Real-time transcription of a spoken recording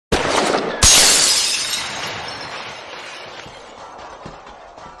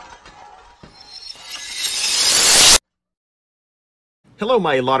Hello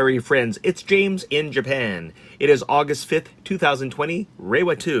my lottery friends, it's James in Japan. It is August 5th, 2020,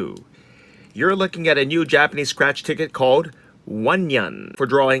 Reiwa 2. You're looking at a new Japanese scratch ticket called Wannyan for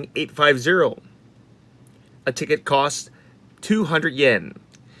drawing 850. A ticket costs 200 yen.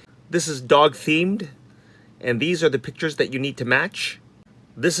 This is dog themed, and these are the pictures that you need to match.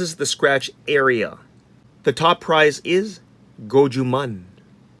 This is the scratch area. The top prize is gojuman.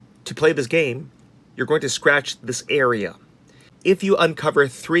 To play this game, you're going to scratch this area. If you uncover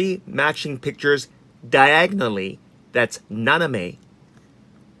 3 matching pictures diagonally, that's naname,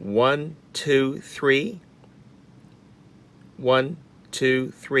 1, 2, 3, 1, 2,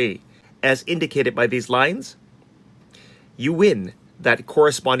 3, as indicated by these lines, you win that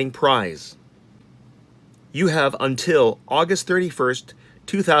corresponding prize. You have until August 31st,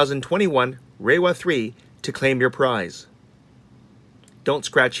 2021, Reiwa 3 to claim your prize. Don't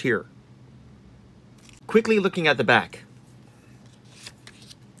scratch here. Quickly looking at the back.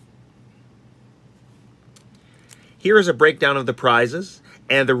 Here is a breakdown of the prizes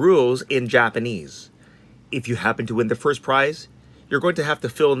and the rules in Japanese. If you happen to win the first prize, you're going to have to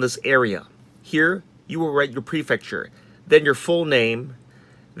fill in this area. Here, you will write your prefecture, then your full name,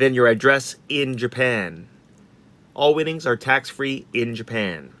 then your address in Japan. All winnings are tax-free in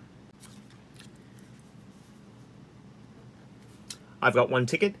Japan. I've got 1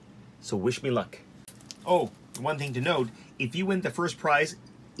 ticket, so wish me luck. Oh, one thing to note, if you win the first prize,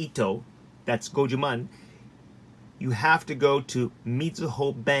 Ito, that's gojuman, you have to go to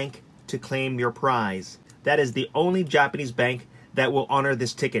Mizuho Bank to claim your prize. That is the only Japanese bank that will honor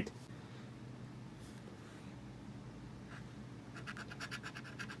this ticket.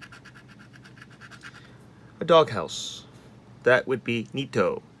 A doghouse. That would be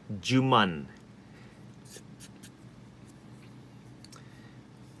Nito, Juman.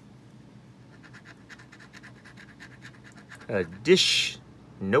 A dish.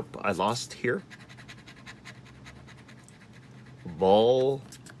 Nope, I lost here. Ball.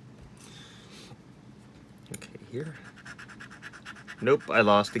 Okay, here. Nope, I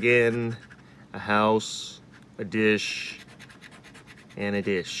lost again. A house, a dish, and a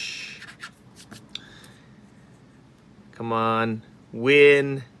dish. Come on,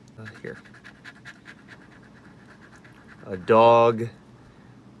 win. Here. A dog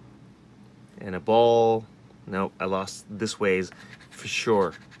and a ball. Nope, I lost this ways for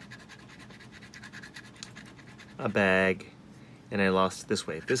sure. A bag. And I lost this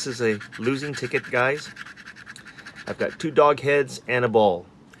way. This is a losing ticket, guys. I've got 2 dog heads and a ball.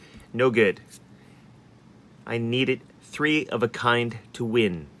 No good. I needed 3 of a kind to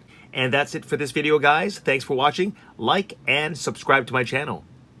win. And that's it for this video, guys. Thanks for watching. Like and subscribe to my channel.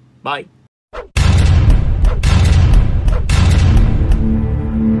 Bye.